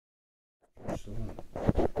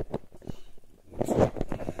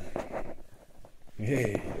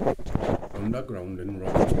Hey, underground in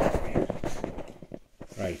Roberts.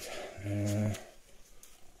 Right.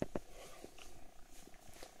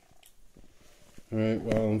 Right,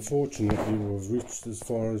 well, unfortunately we've reached as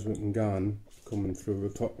far as we can go coming through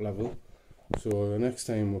the top level, so the next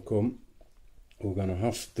time we come we're going to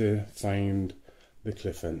have to find the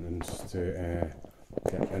cliff entrance to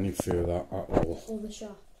get any further at all. Or the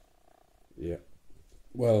shaft. Yeah.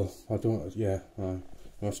 Well, I don't, yeah, I'll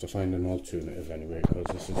have to find an alternative anyway, because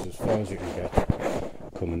this is as far as you can get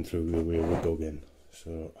coming through the way we dug in,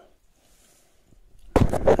 so...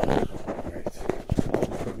 right.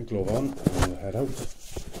 Put my glove on and we'll head out.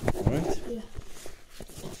 Alright? Yeah.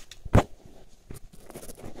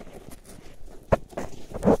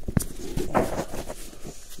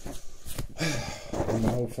 And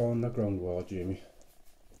how far underground were, Jamie?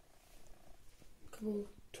 Cool.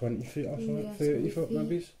 20 feet or something? Yeah, 30 foot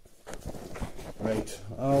maybe? Right,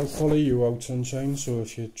 I'll follow you out, Sunshine, so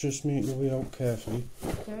if you just make your way out carefully,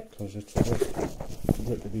 because it's a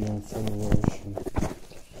bit to be on full wash.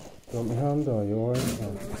 You want my hand, are you alright?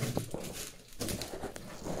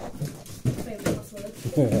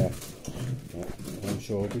 Yeah, I'm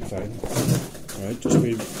sure it'll be fine. Right,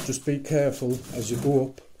 just be careful as you go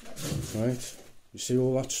up. Right, you see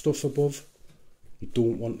all that stuff above? You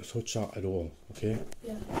don't want to touch that at all, okay?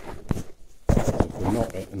 Yeah. If we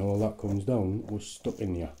knock it and all that comes down, we're stuck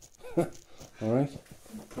in here. Alright?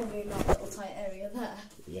 Probably not a little tight area there.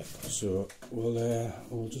 Yeah, so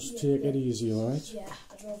we'll just take it easy, alright? Yeah,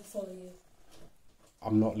 I'd rather follow you.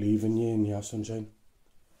 I'm not leaving you in here, Sunshine.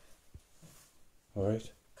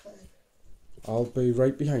 Alright? Okay. I'll be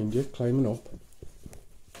right behind you, climbing up.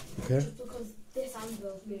 Okay? Just because this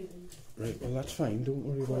anvil's moving. Right, well that's fine, don't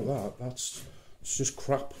worry about that. It's just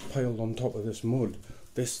crap piled on top of this mud.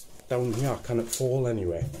 This down here cannot fall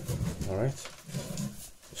anyway. Alright?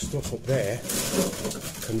 Stuff up there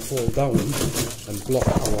can fall down and block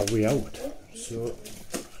our way out. So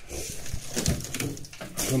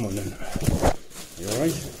come on then. You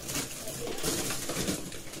alright?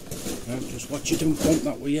 Just watch you don't bump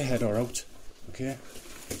that with your head or out. Okay?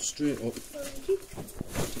 Straight up.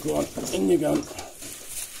 Go on, in you go.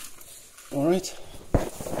 Alright?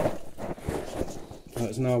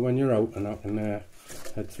 That's now when you're out and I can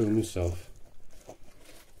head through myself.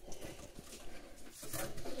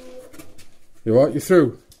 You alright? You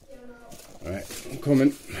through? Yeah. Alright, I'm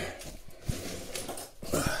coming.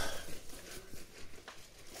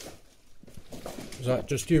 Is that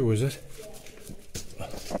just you, is it? Yeah.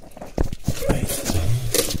 Right.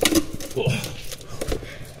 Whoa.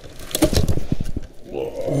 Whoa.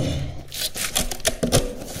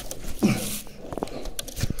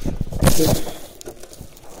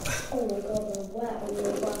 Oh my god, I'm wet on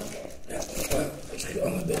your back. Yeah, well, it's got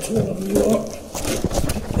a bit taller than you are.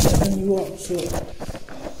 So,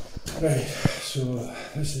 right, so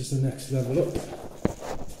this is the next level up.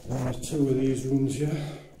 There's two of these rooms here.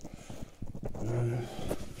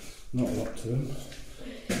 Not a lot to them.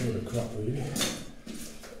 A load of crap really.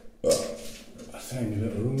 Tiny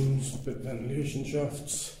little rooms, bit of ventilation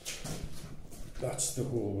shafts. That's the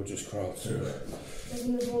hole we just crawled through. There's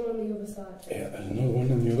another one on the other side. Yeah, there's another one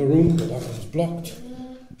in the other room, but that one's blocked.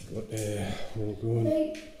 Yeah. But we'll go and...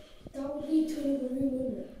 Hey, that would lead to another room,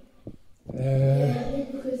 wouldn't it? Yeah,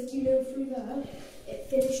 because you know through there, it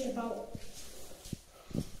finished about...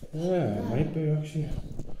 Yeah, it might be actually.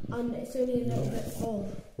 And it's only a little bit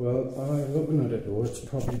full. Well, looking at it though, it's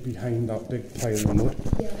probably behind that big pile of mud.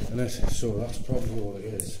 Yeah. And so that's probably all it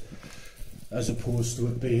is. As opposed to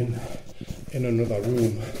it being in another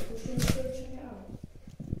room.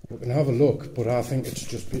 We can have a look, but I think it's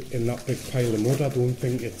just in that big pile of mud. I don't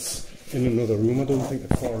think it's in another room. I don't think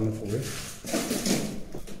it's far enough away.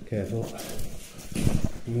 Careful.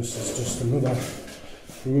 And this is just another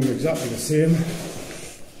room exactly the same.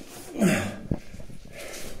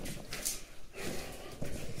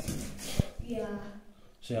 Yeah.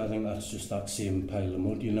 See, I think that's just that same pile of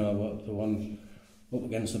mud, you know, what the one up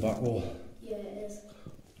against the back wall. Yeah, it is.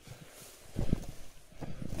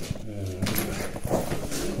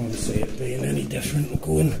 Can't see it being any different. We're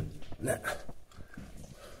going. Nah.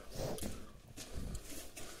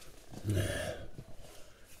 Nah.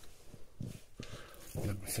 I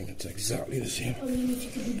think it's exactly the same. I mean, if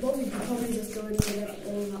you could be bothered, you'd probably just go in and get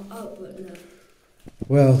all that out, but no.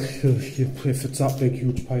 Well, if it's that big,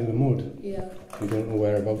 huge pile of mud, Yeah. you don't know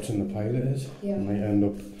whereabouts in the pile it is. Yeah. You might end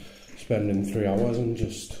up spending 3 hours and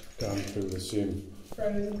just going through the same.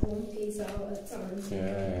 Throwing one piece out at a time.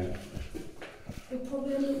 Yeah. We'll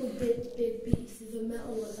probably end up with big pieces of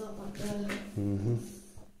metal like that back there. Mm-hmm.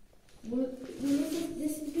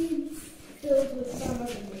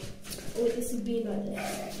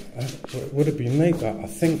 But it would have been like that. I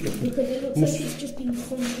think it Because it looks like it's just been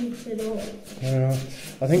concreted up.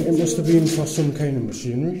 I think it must have been for some kind of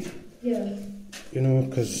machinery. Yeah. You know,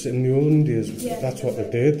 because in the olden days, that's what they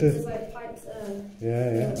did. There's like pipes there.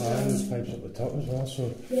 Yeah. And there's pipes at the top as well,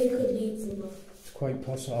 so... They could lead somewhere. It's quite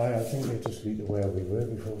possible. I think they just lead to where we were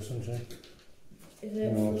before sometime. Is it?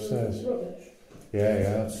 You know, upstairs. Rubbish?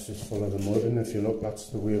 Yeah, it's just full of the mud, and if you look, that's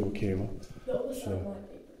the way we came up. Not the So- sound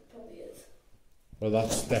might be, but it probably is. Well,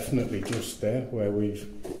 that's definitely just there, where we've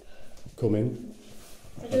come in.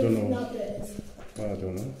 I don't don't know. think that is. Well, I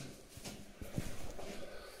don't know.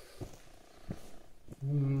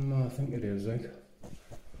 I think it is, like.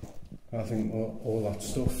 I think all that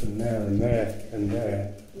stuff in there and there and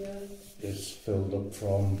there is filled up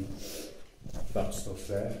from that stuff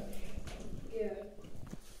there. Yeah.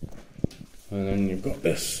 And then you've got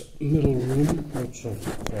this middle room, which God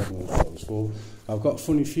knows what it's for. I've got a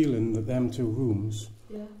funny feeling that them two rooms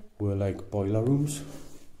were like boiler rooms.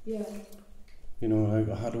 Yeah. You know, like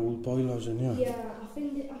I had old boilers in here. Yeah, I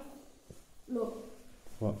think look.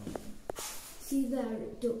 What? See there,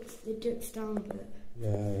 it ducts down a bit.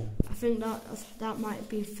 Yeah. I think that might have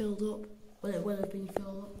been filled up. Well, it will have been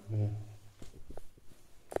filled up. Yeah.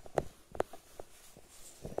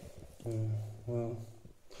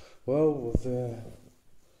 Well,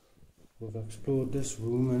 we've explored this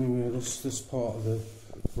room anyway. This part of the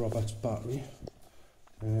Robert's battery.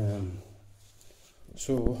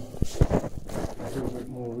 So I'll do a bit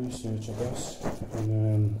more research, I guess,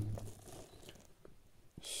 and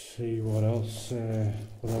see what else I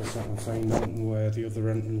can find out and where the other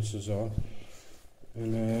entrances are,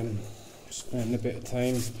 and spend a bit of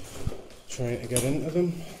time trying to get into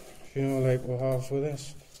them. You know, like we have with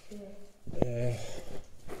this.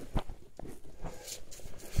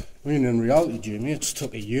 I mean, in reality, Jimmy, it's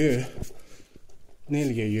took a year,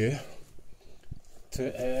 nearly a year,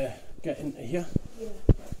 to get into here. Yeah.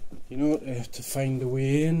 You know, to find a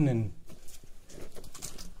way in, and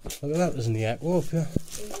look at that. There's no echo up here.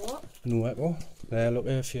 What? No echo. There, look.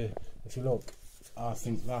 If you look, I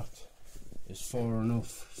think that is far enough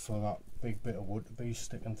for that big bit of wood to be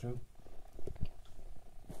sticking through.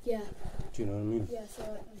 Yeah. Do you know what I mean? Yeah. So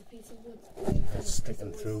like a piece of wood. It's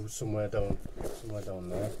sticking through somewhere down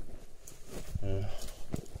there.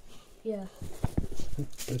 Yeah.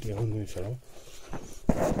 Bloody hell, new fellow.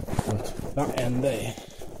 But that end there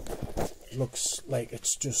looks like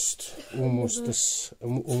it's just almost the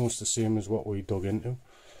same as what we dug into.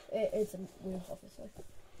 It is a roof, obviously.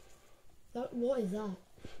 What is that?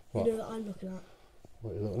 What? You know that I'm looking at?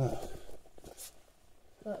 What are you looking at?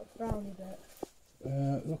 That brownie bit.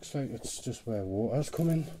 It looks like it's just where water's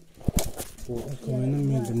coming. Water's coming and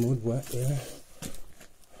made the mud wet there.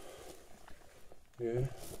 Yeah.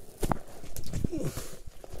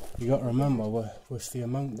 You got to remember, with the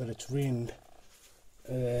amount that it's rained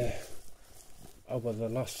over the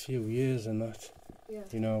last few years and that,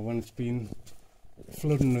 you know, when it's been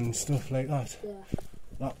flooding and stuff like that,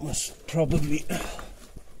 that must probably...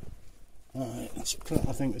 I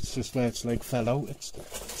think it's just where it's like fell out. It's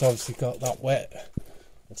obviously got that wet.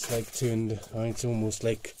 It's like turned. It's almost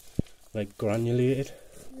like granulated.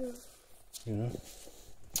 Yeah. You know.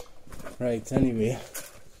 Right. Anyway,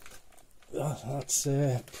 that's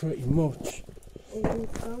pretty much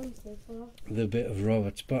the bit of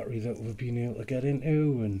Robert's battery that we've been able to get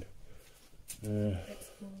into, and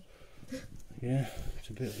yeah, it's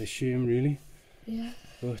a bit of a shame, really. Yeah.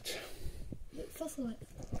 But. Fossilite.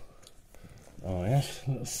 Oh yes,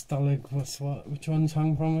 little which one's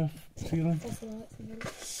hung from the ceiling?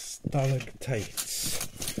 Stalactites.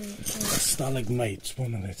 Stalagmites,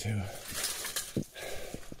 one of the two.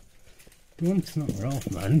 Don't knock her off,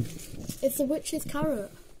 man. It's the witch's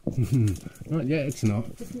carrot. Not yet, it's not.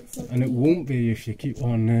 And it won't be if you keep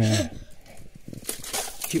on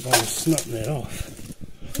snapping it off.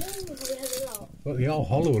 But they are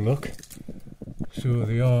hollow, look. So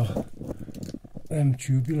they are them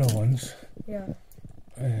tubular ones. Yeah.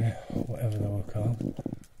 Whatever they were called.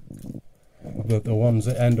 But the ones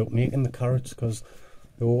that end up making the carrots, because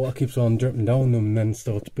the water keeps on dripping down them and then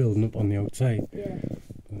starts building up on the outside. Yeah.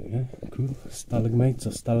 But yeah, cool. Stalagmites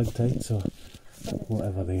or stalactites or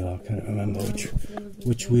whatever they are. Can't remember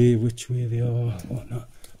which way they are. Whatnot.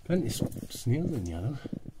 Plenty of snails in here, though.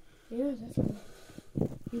 Yeah, definitely.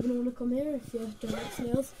 You wouldn't want to come here if you don't like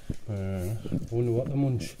snails. I wonder what they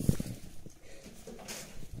munch.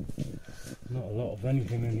 Not a lot of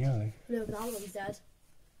anything in here, like. No, but that one's dead.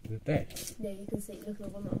 Is it dead? Yeah, you can see. Look at the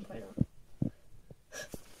one that I'm pointing at.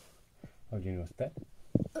 How do you know it's dead?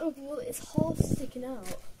 Oh, well, it's half sticking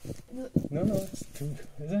out. No, it's two,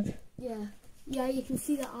 is it? Yeah. Yeah, you can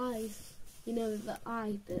see the eyes. You know, the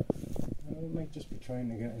eye bit. We might just be trying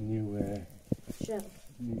to get a new Shell.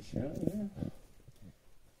 new shell, yeah.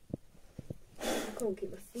 I can't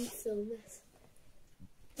keep my feet still in this.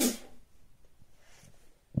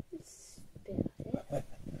 It's a bit like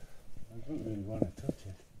it. I don't really want to touch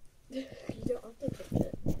it. You don't have to touch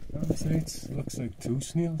it. Honestly, it looks like two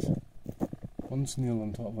snails. One snail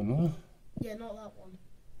on top of another. Yeah, not that one.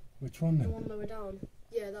 Which one The then? one lower down.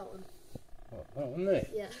 Yeah, that one. Oh, that one there?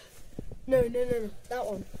 Yeah. No, that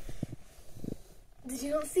one. Did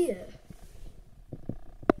you not see it?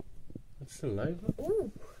 It's still alive.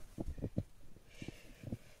 Ooh.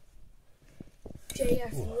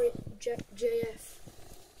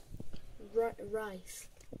 Rice.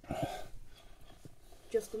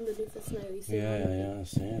 Just underneath the snow, you see? Yeah, I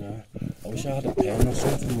see that. I wish I had a pen or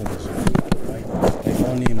something with us. Like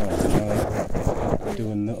on like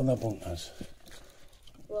doing the other bunkers.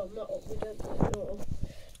 Well, not up, we don't do it all.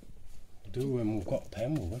 Do when we've got a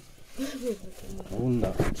pen with it. I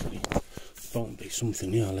wonder actually. Bound to be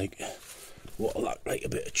something here like what'll act like a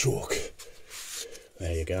bit of chalk.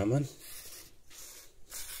 There you go, man.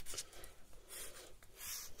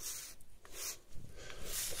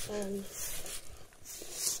 Ollie.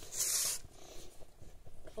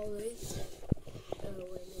 Oh, wait, no.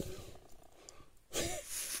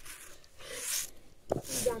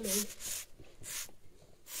 Danny.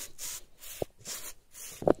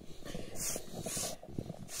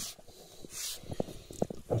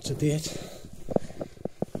 What's the date?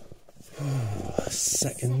 Oh,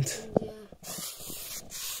 2nd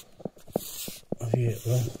of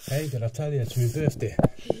April. Hey, did I tell you it's my birthday?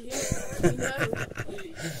 Yeah, I know.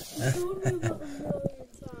 You told me about a million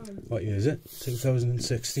times. What year is it?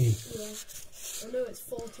 2016. Yeah. I know it's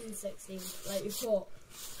 14, 16, like you thought.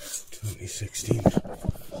 2016.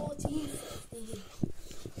 14, 16.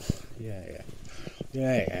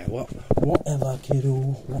 Yeah. Whatever, kiddo.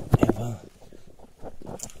 Whatever.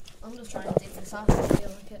 I'm just trying to dig this out. I feel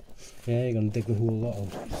like it. Yeah, you're gonna dig the whole lot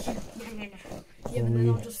out. Yeah, but then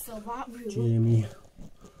I'll just fill that room. Jamie.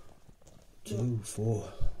 2,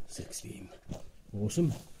 4, 16.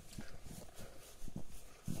 Awesome.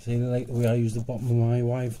 See, like the way I use the bottom of my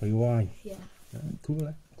Wi-Fi. Why? Yeah. Cool,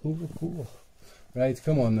 eh? Cool. Right,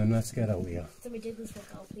 come on then, let's get out here. Let me dig this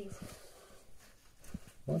rock out, please.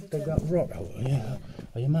 What? Dig that rock out? Yeah.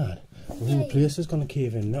 Are you mad? The whole place is going to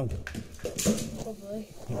cave in now. Probably.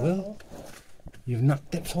 It will? You've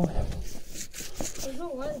knocked it for it? There's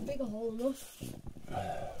not like a bigger hole enough.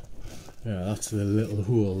 Yeah, that's the little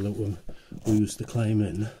hole that we used to climb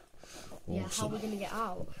in. Yeah, how are we going to get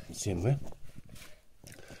out? Same way.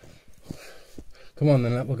 Come on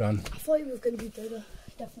then, let me go on. I thought it was going to be bigger,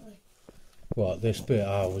 definitely. Well, this bit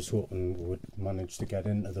I was hoping we would manage to get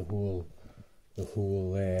into the whole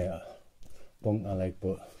bunker leg,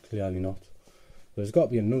 but clearly not. There's got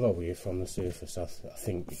to be another way from the surface, I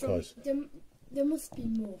think, because... There must be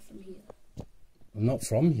more from here. Not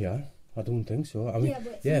from here, I don't think so. I mean,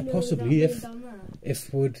 yeah, but possibly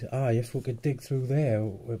if we could dig through there,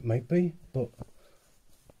 it might be, but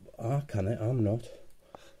I can't, I'm not.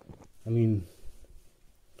 I mean,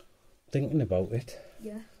 thinking about it.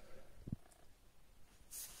 Yeah.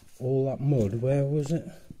 All that mud, where was it?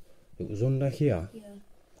 It was under here. Yeah.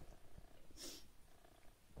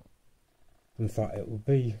 In fact, it would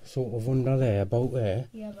be sort of under there, about there.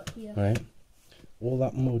 Yeah, but here. Right. All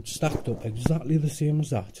that mud stacked up exactly the same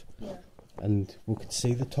as that. Yeah. And we could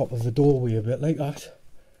see the top of the doorway a bit like that.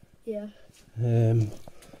 Yeah.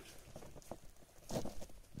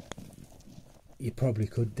 You probably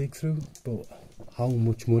could dig through, but how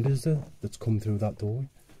much mud is there that's come through that doorway?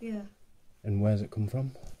 Yeah. And where's it come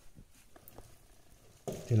from?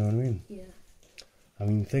 Do you know what I mean? Yeah. I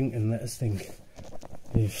mean, let us think.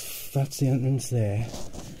 If that's the entrance there,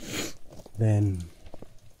 then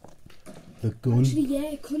the gun... Actually, yeah,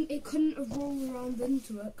 it couldn't have rolled around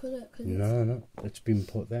into it, could it? No, it's been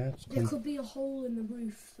put there. There could be a hole in the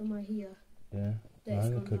roof somewhere here. Yeah,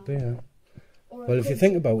 it could be, yeah. Well, if you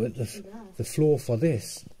think about it, the floor for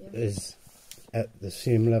this is at the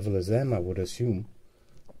same level as them, I would assume.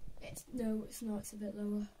 No, it's not, it's a bit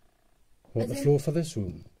lower. What, the floor for this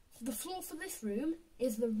room? The floor for this room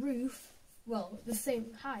is the roof, well, the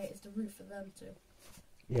same height as the roof for them too.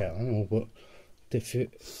 Yeah, I know, but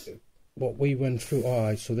what we went through,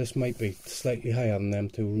 alright, so this might be slightly higher than them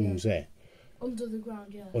two rooms there. Under the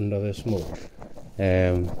ground, yeah. Under this mud.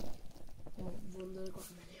 Well, under the ground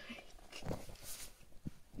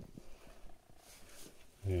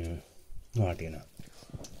Yeah, anyway. I don't know.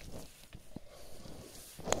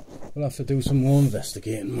 We'll have to do some more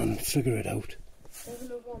investigating and figure it out. There's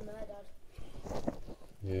another one there, Dad.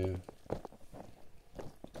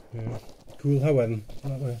 Yeah. cool however.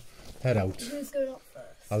 Let me head out. Who's going up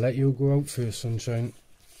first? I'll let you go out first, sunshine.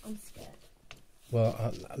 I'm scared.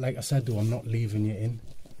 Well, like I said though, I'm not leaving you in.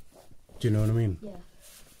 Do you know what I mean? Yeah.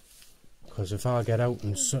 Because if I get out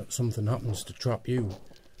and something happens to trap you,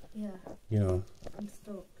 Yeah. you know. I'm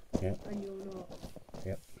stuck. Yeah. And you're not.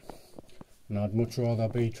 Yep. And I'd much rather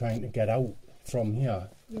be trying to get out from here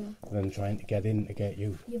than trying to get in to get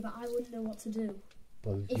you. Yeah, but I wouldn't know what to do.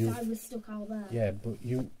 Well, if I was stuck out there. Yeah, but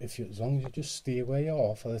as long as you just stay where you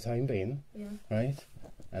are for the time being, right?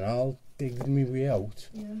 And I'll dig my way out,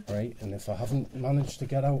 right? And if I haven't managed to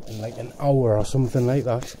get out in like an hour or something like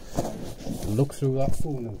that, look through that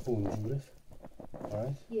phone and phone Judith,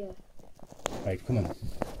 alright? Yeah. Right, come on.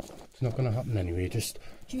 It's not going to happen anyway, just...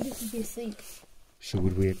 Judith would be asleep. She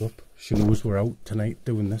would wake up. She knows we're out tonight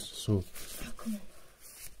doing this, so... Oh, come on.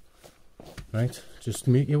 Right, just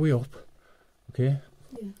make your way up, okay?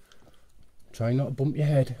 Yeah. Try not to bump your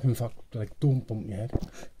head. In fact, like, don't bump your head.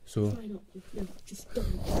 So... Try not to. No, just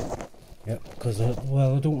don't. Yeah, because,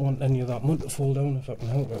 well, I don't want any of that mud to fall down if I can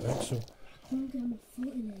help it, like, so... I can't get my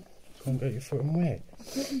foot in it. Can't get your foot in where?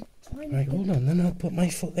 Right, hold on, then I'll put my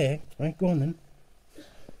foot there. Right, go on then.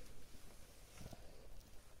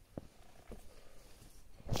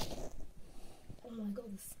 Oh my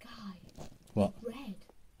god, the sky. What? Red.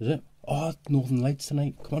 Is it? Oh, Northern Lights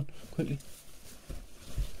tonight. Come on, quickly.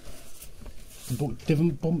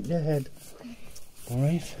 Don't bump your head.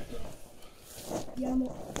 Alright? Yeah, I'm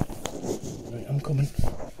up. Right, I'm coming.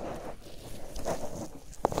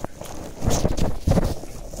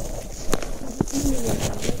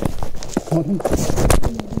 Pardon?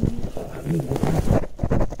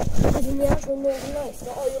 As in the actual Northern Lights,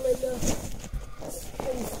 not oil in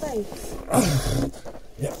space.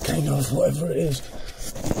 Yeah, kind of, whatever it is.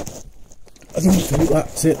 I don't think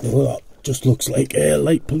that's it though. That just looks like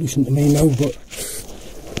light pollution to me now, but...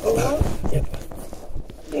 yeah.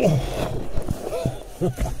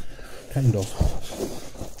 Kind of.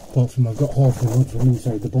 Apart from I've got half the mud from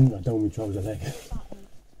inside the bunker down my trouser leg.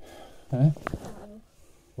 Huh?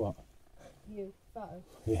 What? You, that.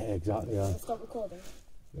 Yeah, exactly. Stop recording.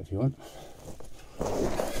 If you want.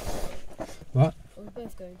 What? Are we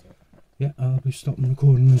both going to? Yeah, I'll be stopping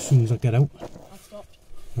recording as soon as I get out. I've stopped.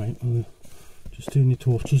 Right, well, just turn your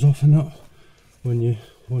torches off and that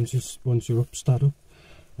once you're up, start up.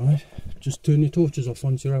 Alright, just turn your torches off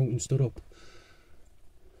once you're out and stood up.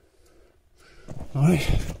 Alright.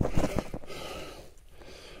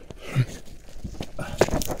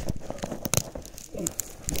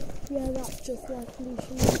 Yeah, that's just light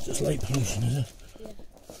pollution. It's just light pollution, is it? Yeah.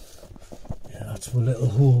 Yeah, that's a little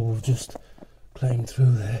hole we've just climbed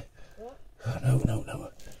through there. What? Oh, no.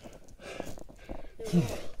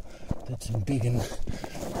 Did some digging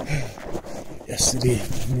yesterday,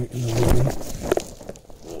 making the room.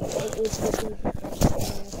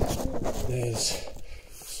 There's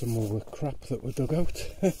some more crap that we dug out.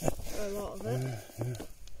 A lot of it. Yeah.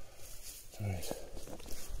 Right.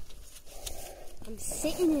 I'm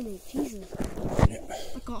sitting in it, Jesus. Yeah.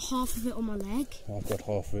 I got half of it on my leg. I've got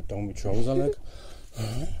half of it down my trouser leg.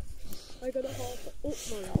 I got a half up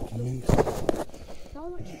my leg. That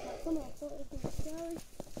was actually quite fun. I thought it was going to be scary.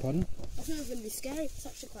 Pardon? I thought it was going to be scary. It's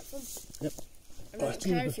actually quite fun. Yep. I don't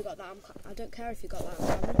care if you got that. I don't care if you got that on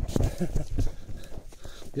camera.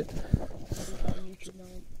 Yeah. I'm going to put it on YouTube now.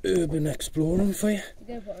 Urban exploring for you.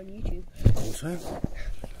 You're going to put it on YouTube. Of course I am.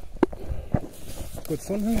 Good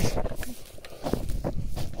fun, huh?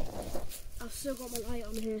 I've still got my light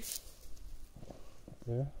on here.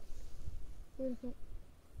 Yeah. Where are you looking at?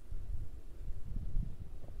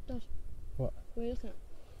 Dad. What? Where are you looking at?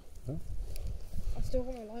 Huh? I've still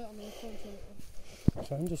got my light on my phone.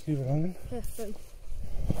 Fine, just leave it on then. Yeah, fine.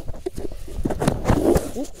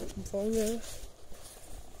 Oh, I'm falling over.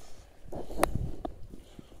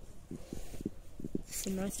 It's a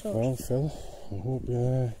nice torch. Well, Phil, I hope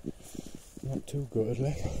you're not too good,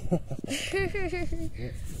 like.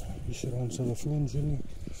 Yeah, you should answer the phone, shouldn't you?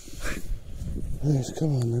 Right,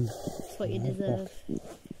 come on then. That's what you deserve.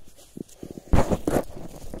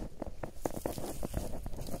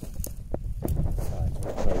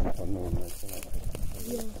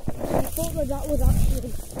 Yeah, I thought that was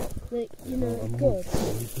actually, like, you know, good.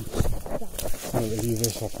 I'm going to leave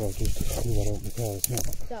this up, I'll just move it out the car, isn't it?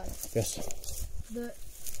 Dad. Yes. The,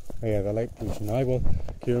 Yeah, the light pollution. Can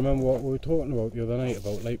you remember what we were talking about the other night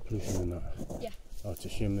about light pollution and that? yeah. Oh, it's a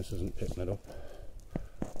shame this isn't picking it up.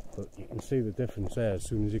 But you can see the difference there. As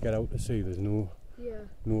soon as you get out to sea, there's no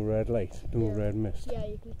red light, no red mist. Yeah,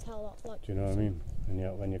 you can tell that's like. Do you know what I mean? And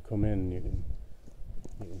yet when you come in, you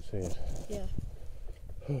can see it. Yeah.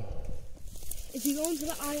 If you go into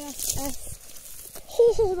the ISS,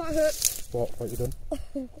 oh, that hurts. What you done?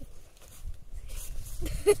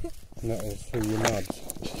 And that is through your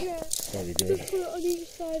nads. Yeah. Very good. Just put it on each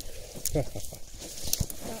side.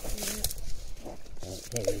 Right,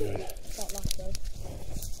 very good. That laugh though.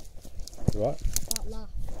 What? That laugh.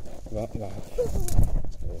 That laugh.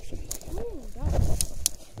 Awesome. Ooh,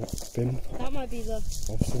 That's been that might be the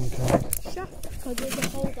awesome kind. shaft, because there's a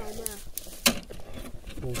hole down there.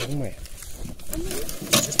 Hold on, mate.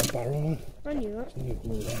 Just a barrel on. I knew that.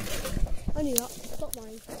 I knew that. Stop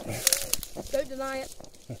lying. Don't deny it.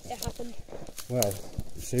 It happened. Well,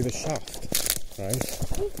 you see the shaft, right?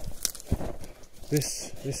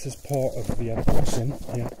 This is part of the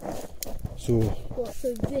urbexing, yeah. So What,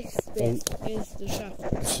 so this bit is the shaft?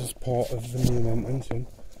 this is part of the main entrance, in.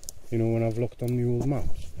 You know, when I've looked on the old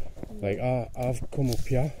maps. Like I've come up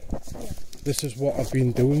here. Yeah. This is what I've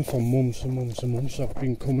been doing for months and months and months. I've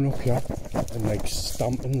been coming up here and like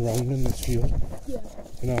stamping round in this field. Yeah.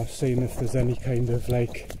 You know, seeing if there's any kind of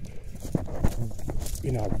like,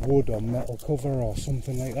 you know, wood or metal cover or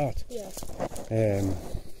something like that. Yeah.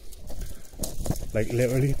 Like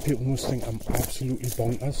literally, people must think I'm absolutely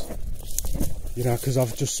bonkers. You know, because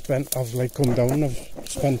I've like come down, I've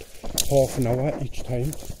spent half an hour each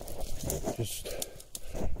time just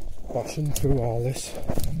bashing through all this.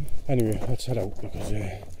 Anyway, let's head out because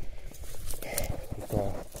we've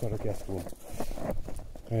got to get home.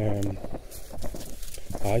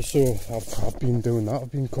 So I've been doing that.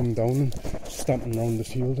 I've been coming down and stamping around the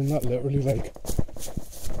field and that, literally, like,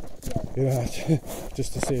 you know,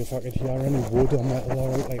 just to see if I could hear any wood or metal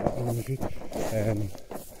or out like that on the field.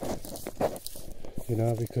 You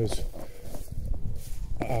know, because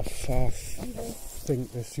I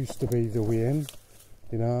think this used to be the way in.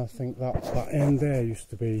 You know, I think that end there used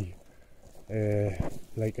to be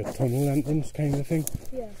like a tunnel entrance kind of thing.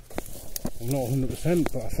 Yeah. I'm not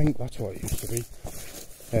 100%, but I think that's what it used to be.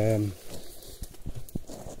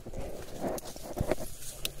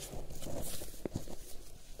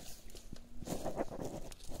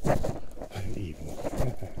 Evil.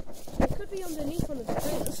 It could be underneath one of the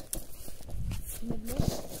trailers.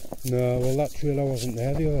 No, well that trailer wasn't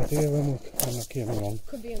there the other day when I came along.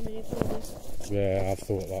 Could be underneath one of these. Yeah, I've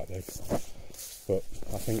thought that, like, but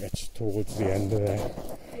I think it's towards the end of there.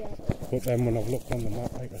 Yeah. But then when I've looked on the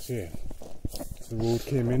map, like I say, the road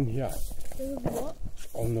came in here. There was what?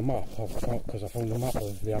 On the map, because I found the map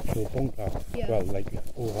of the actual bunker. Yeah. Well, like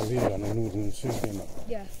overlaid on a northern survey map.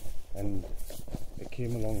 Yeah. And it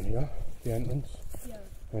came along here, the entrance. Yeah.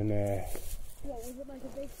 And What, was it like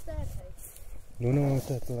a big staircase? no,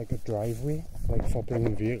 it's like a driveway, like for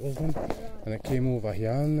bringing vehicles in. Right. And it came over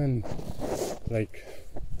here and then, like,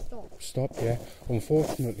 stopped, yeah.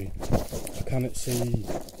 Unfortunately, I cannot see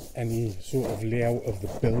any sort of layout of the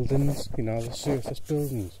buildings, you know, the surface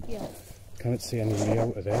buildings. Yeah. Can't see any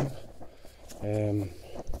layout of them.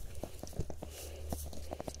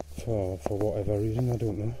 For whatever reason, I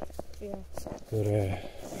don't know. Yeah. But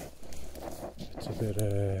it's a bit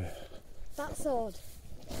That's odd.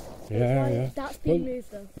 yeah. That's been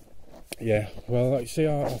moved though. Yeah, well, like you see,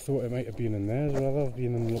 I thought it might have been in there as well. I've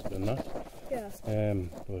been and looked in that. Yeah.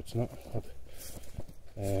 But it's not.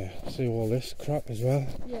 See all this crap as well.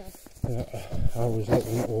 Yeah. I was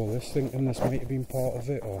looking at all this thinking this might have been part of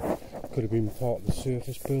it, or could have been part of the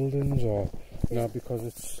surface buildings, or you know, because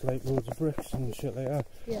it's like loads of bricks and shit like that.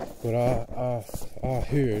 Yeah. But I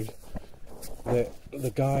heard that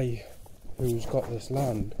the guy who's got this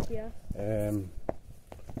land, Yeah.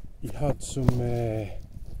 he had some.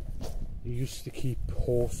 He used to keep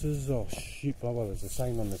horses or sheep. Oh, well, there's a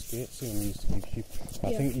sign on this gate saying he used to keep sheep.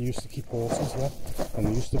 I think he used to keep horses there, and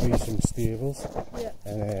there used to be some stables. Yeah.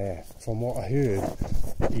 And from what I heard,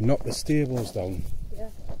 he knocked the stables down. Yeah.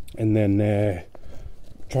 And then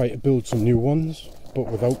tried to build some new ones, but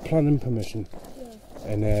without planning permission. Yeah.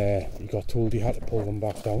 And he got told he had to pull them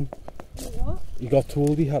back down. What? He got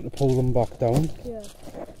told he had to pull them back down. Yeah.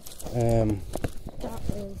 That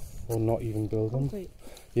is. or not even build them. Complete.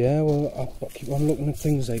 Yeah, well, I keep on looking at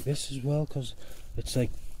things like this as well, because it's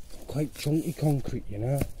like quite chunky concrete, you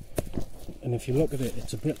know. And if you look at it,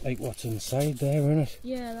 it's a bit like what's inside there, isn't it?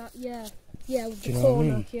 Yeah, yeah, with Do the you know what I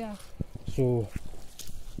corner, mean? yeah. So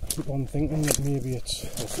I keep on thinking that maybe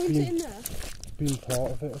it's In there. been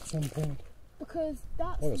part of it at some point. Because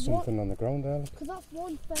that's Oh, there's something on the ground there. Because that's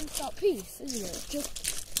one fenced out piece, isn't it?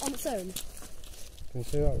 Just on its own. Can you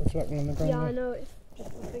see that reflecting on the ground? Yeah, there? I know. It's just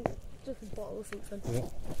I think just a bottle or something. Yeah.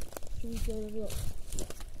 Should we go and have a look?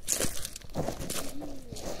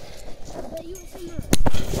 I bet you it's in there.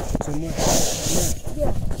 Somewhere?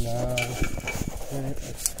 Yeah. Nah.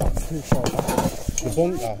 It's too far back. The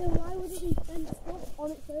bunker. Why would it be fenced off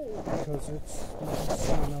on its own? Because it's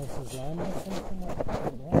someone else's land or something. I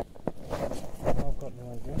don't know. I've got no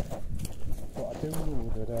idea. But I do know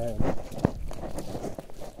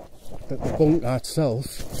that the bunker itself,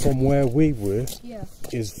 from where we were,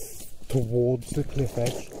 is towards the cliff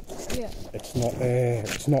edge. Yeah. It's not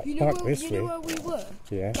back this way. You know where we were?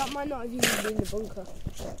 Yeah. That might not have even been the bunker.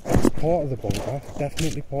 It's part of the bunker,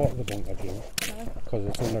 definitely part of the bunker, Jim. Because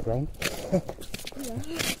it's underground. Yeah.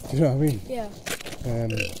 Do you know what I mean? Yeah.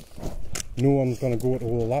 No one's going to go to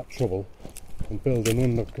all that trouble and build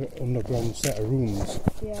an underground set of rooms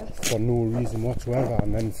for no reason whatsoever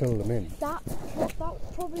and then fill them in. That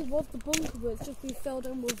probably was the bunker, but it's just been filled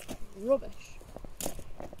in with rubbish.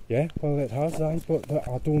 Yeah, well it has, but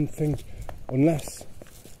I don't think, unless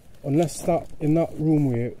that, in that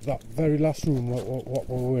room, that very last room what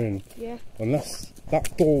we were in, unless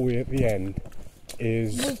that doorway at the end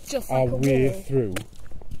is just our like way through,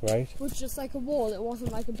 right? It was just like a wall, it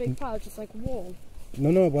wasn't like a big pile, just like a wall.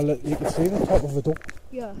 No, well you can see the top of the door.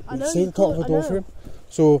 Yeah, I know. You can see the top of the door frame.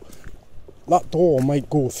 So that door might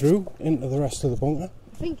go through into the rest of the bunker.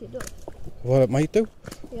 I think it does. Well, it might do,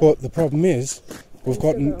 but the problem is, we've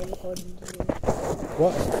got...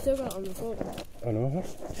 What? Still got it on the phone. I know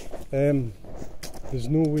that. There's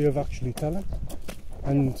no way of actually telling.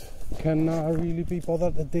 And can I really be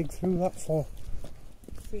bothered to dig through that for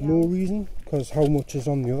no reason? Because how much is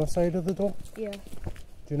on the other side of the door? Yeah. Do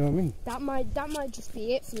you know what I mean? That might just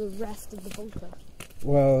be it for the rest of the bunker.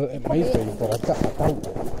 Well, it might be, but I doubt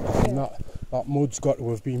it. I mean, that mud's got to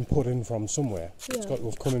have been put in from somewhere. Yeah. It's got to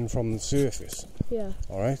have come in from the surface. Yeah.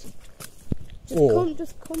 Alright?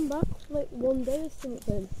 Just come back like one day or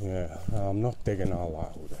something. Yeah, I'm not digging all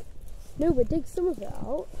that out. No, but dig some of it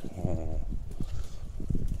out.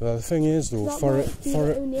 Well, the thing is though, for it,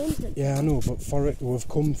 yeah, I know, but for it to have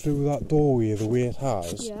come through that doorway the way it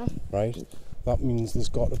has, right? That means there's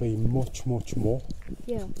got to be much more.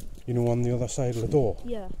 Yeah. You know, on the other side of the door.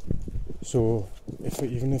 Yeah. So,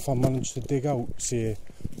 even if I manage to dig out, say,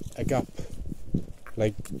 a gap,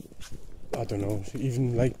 like, I don't know,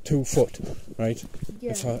 even like 2 foot, right?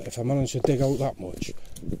 Yeah. If I manage to dig out that much,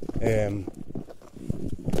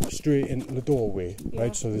 straight into the doorway,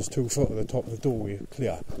 right? So there's 2 foot at the top of the doorway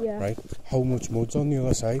clear, right? How much mud's on the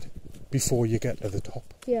other side before you get to the top?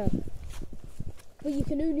 Yeah. But you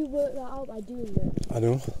can only work that out by doing it. I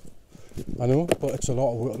know, but it's a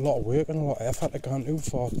lot of work and a lot of effort I can't do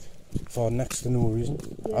for next to no reason.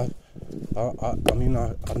 Yeah. I mean,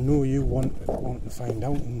 I know you want to find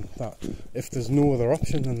out, and that if there's no other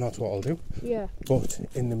option, then that's what I'll do. Yeah. But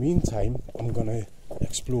in the meantime, I'm gonna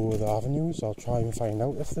explore the avenues. I'll try and find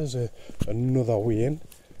out if there's another way in.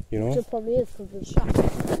 You know. Which it probably is, because there's shaft.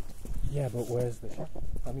 Yeah, but where's the shaft?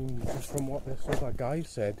 I mean, just from what this other guy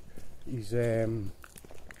said, he's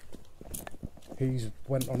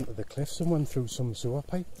went onto the cliffs and went through some sewer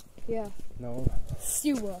pipe. Yeah. No.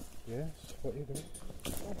 Sewer. Yes. What are you doing?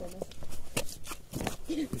 I don't know.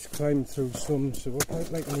 He's climbed through some sewer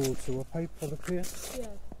pipe, like an old sewer pipe for the place. Yeah.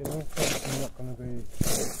 You know, it's not going to be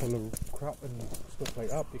full of crap and stuff like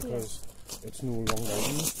that because it's no longer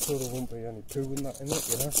used, so there won't be any poo in it, you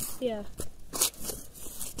know? Yeah.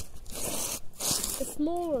 A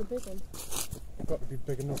small or a big one? It's got to be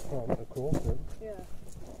big enough for him to crawl through. Yeah.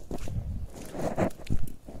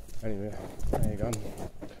 Anyway, there you go.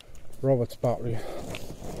 Robert's battery.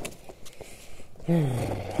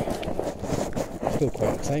 Still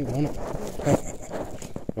quite exciting, isn't it?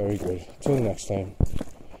 Very good. Till the next time.